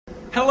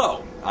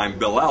Hello, I'm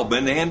Bill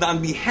Albin, and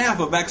on behalf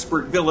of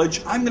Expert Village,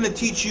 I'm going to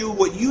teach you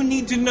what you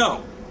need to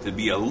know to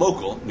be a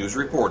local news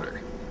reporter.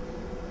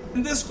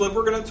 In this clip,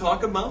 we're going to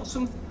talk about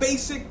some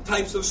basic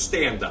types of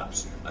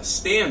stand-ups. A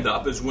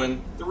stand-up is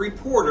when the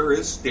reporter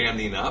is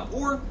standing up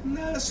or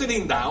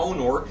sitting down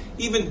or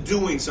even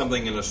doing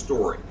something in a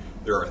story.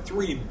 There are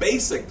three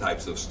basic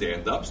types of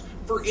stand-ups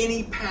for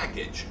any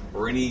package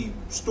or any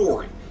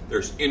story.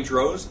 There's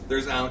intros,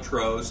 there's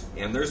outros,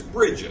 and there's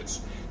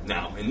bridges.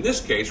 Now, in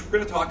this case, we're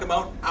going to talk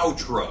about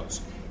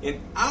outros.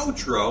 An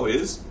outro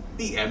is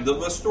the end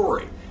of a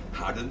story.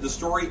 How did the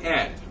story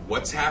end?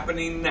 What's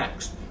happening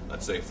next?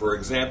 Let's say, for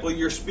example,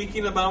 you're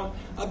speaking about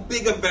a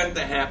big event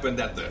that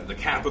happened at the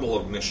capital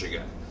of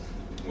Michigan.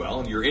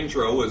 Well, your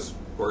intro was,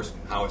 of course,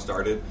 how it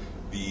started.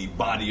 The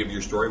body of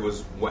your story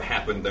was what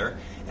happened there.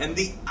 And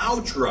the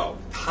outro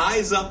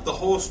ties up the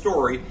whole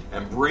story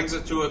and brings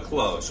it to a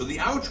close. So the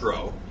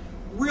outro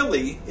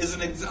really is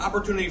an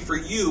opportunity for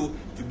you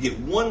to get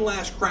one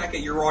last crack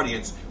at your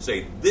audience,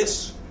 say,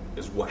 this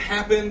is what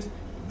happened,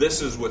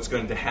 this is what's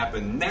going to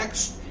happen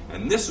next,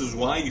 and this is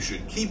why you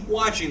should keep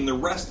watching the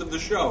rest of the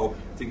show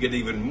to get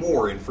even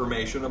more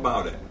information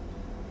about it.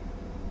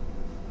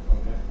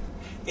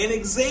 Okay. An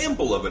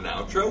example of an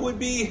outro would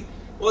be,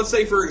 well, let's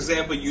say, for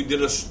example, you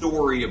did a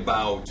story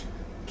about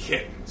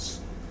kittens.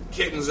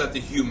 Kittens at the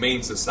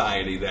Humane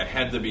Society that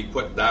had to be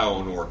put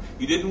down, or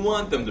you didn't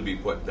want them to be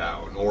put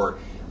down, or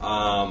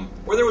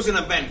there was an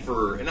event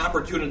for an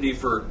opportunity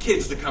for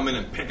kids to come in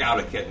and pick out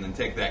a kitten and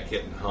take that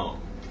kitten home.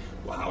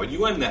 Well, how would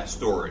you end that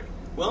story?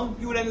 Well,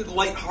 you would end it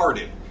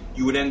lighthearted.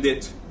 You would end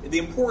it the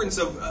importance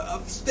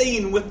of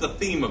staying with the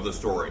theme of the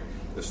story.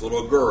 This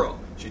little girl,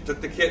 she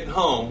took the kitten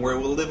home where it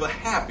will live a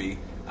happy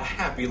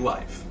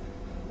life.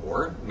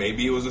 Or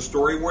maybe it was a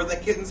story where the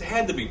kittens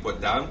had to be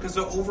put down because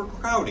of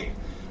overcrowding.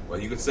 Well,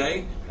 you could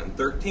say, and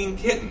 13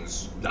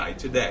 kittens died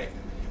today.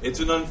 It's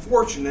an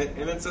unfortunate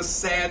and it's a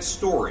sad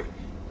story.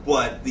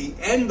 But the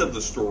end of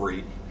the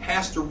story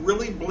has to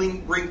really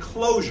bring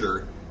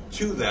closure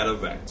to that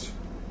event.